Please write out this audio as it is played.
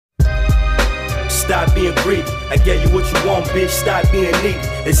stop being greedy. I gave you what you want, bitch, stop being needy.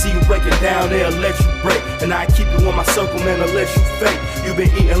 They see you breaking down, they'll let you break. And I keep you on my circle, man, unless you fake. You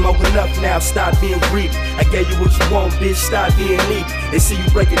been eating long enough now, stop being greedy. I gave you what you want, bitch, stop being needy. They see you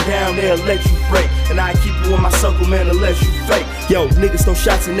breaking down, they'll let you break. And I keep you on my circle, man, unless you fake. Yo, niggas throw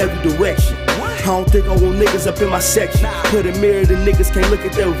shots in every direction. I don't think I want niggas up in my section. Put a mirror, the niggas can't look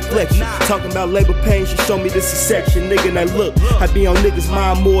at their reflection. Talking about labor pain should show me this is section. Nigga, now look, I be on niggas'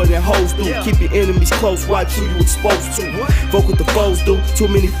 mind more than hoes do. Keep your enemies close, watch who you exposed to. Fuck what the foes do, too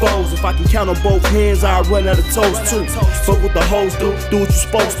many foes. If I can count on both hands, I'll run out of toes too. Fuck what the hoes do what you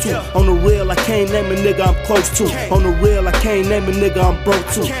supposed to. On the real, I can't name a nigga I'm close to. On the real, I can't name a nigga I'm broke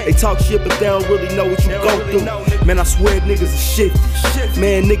to. They talk shit, but they don't really know what you go through. Man, I swear niggas is shifty.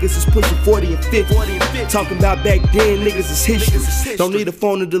 Man, niggas is pushing 40 and 50. Talking about back then, niggas is history. Don't need a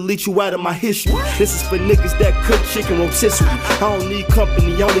phone to delete you out of my history. This is for niggas that cook chicken rotisserie. I don't need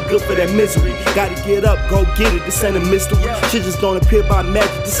company, only good for that misery. Gotta get up, go get it, this ain't a mystery. Shit just don't appear by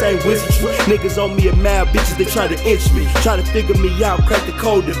magic, this ain't wizardry. Niggas owe me a mad bitches, they try to inch me. Try to figure me out, crack the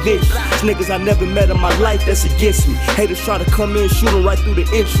code to Vinci. These niggas I never met in my life, that's against me. Haters try to come in, shooting right through the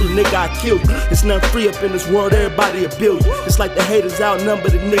entry. Nigga, I kill you. It's nothing free up in this world, everybody a billion. It's like the haters outnumber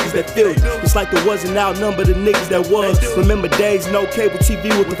the niggas that feel you. It's like the wasn't outnumber the niggas that was. Remember days, no cable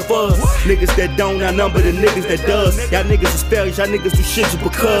TV with the fuzz. Niggas that don't outnumber the niggas that does. Y'all niggas is failures, y'all niggas do shit just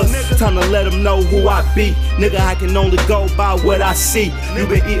because. Time to let them know who I be. Nigga, I can only go by what I see. You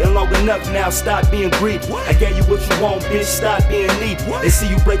been eating long enough now, stop being greedy. I gave you what you want, bitch, stop being needy. They see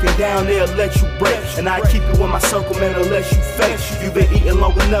you breaking down, they'll let you break. And I keep you in my circle, man, unless you fake. You been eating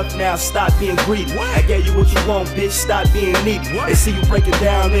long enough now, stop being greedy. I gave you what you want, bitch, stop being needy. They see you breaking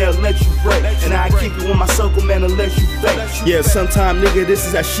down, they'll let you break. And I keep you in my circle, man, unless you fake. Yeah, sometime, nigga, this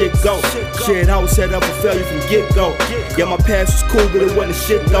is how shit go. Shit, I was set up for failure from get-go. Yeah, my past was cool, but it wasn't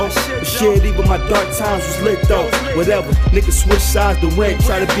shit though. But shit, even my dark times was lit though. Whatever, niggas switch sides the rent.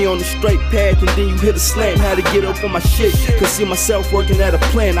 Try to be on the straight path and then you hit a slam. Had to get up on my shit, could see myself working at a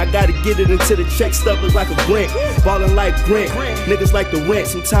plan. I gotta get it until the check stuff is like a grant. Ballin' like Grant, niggas like the rent.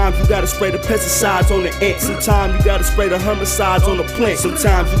 Sometimes you gotta spray the pesticides on the ant. Sometimes you gotta spray the herbicides on the plant.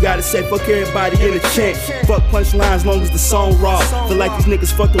 Sometimes you gotta say fuck everybody in the chant. Fuck punchlines long as the song raw. Feel like these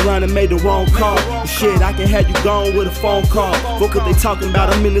niggas fucked around and made the wrong call. But shit, I can have you gone with a phone call. Fuck what they talking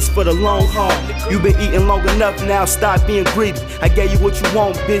about, I'm in this for the long haul. You been eating long enough now, stop being greedy. I gave you what you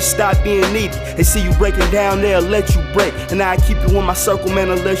want, bitch, stop being needy. They see you breaking down, they'll let you break. And I keep you in my circle, man,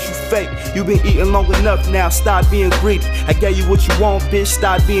 unless you fake. You been eating long enough now, stop being greedy. I gave you what you want, bitch,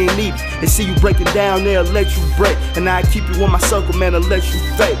 stop being needy. They see you breaking down, they'll let you break. And I keep you in my circle, man, unless you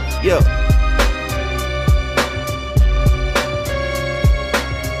fake. Yeah.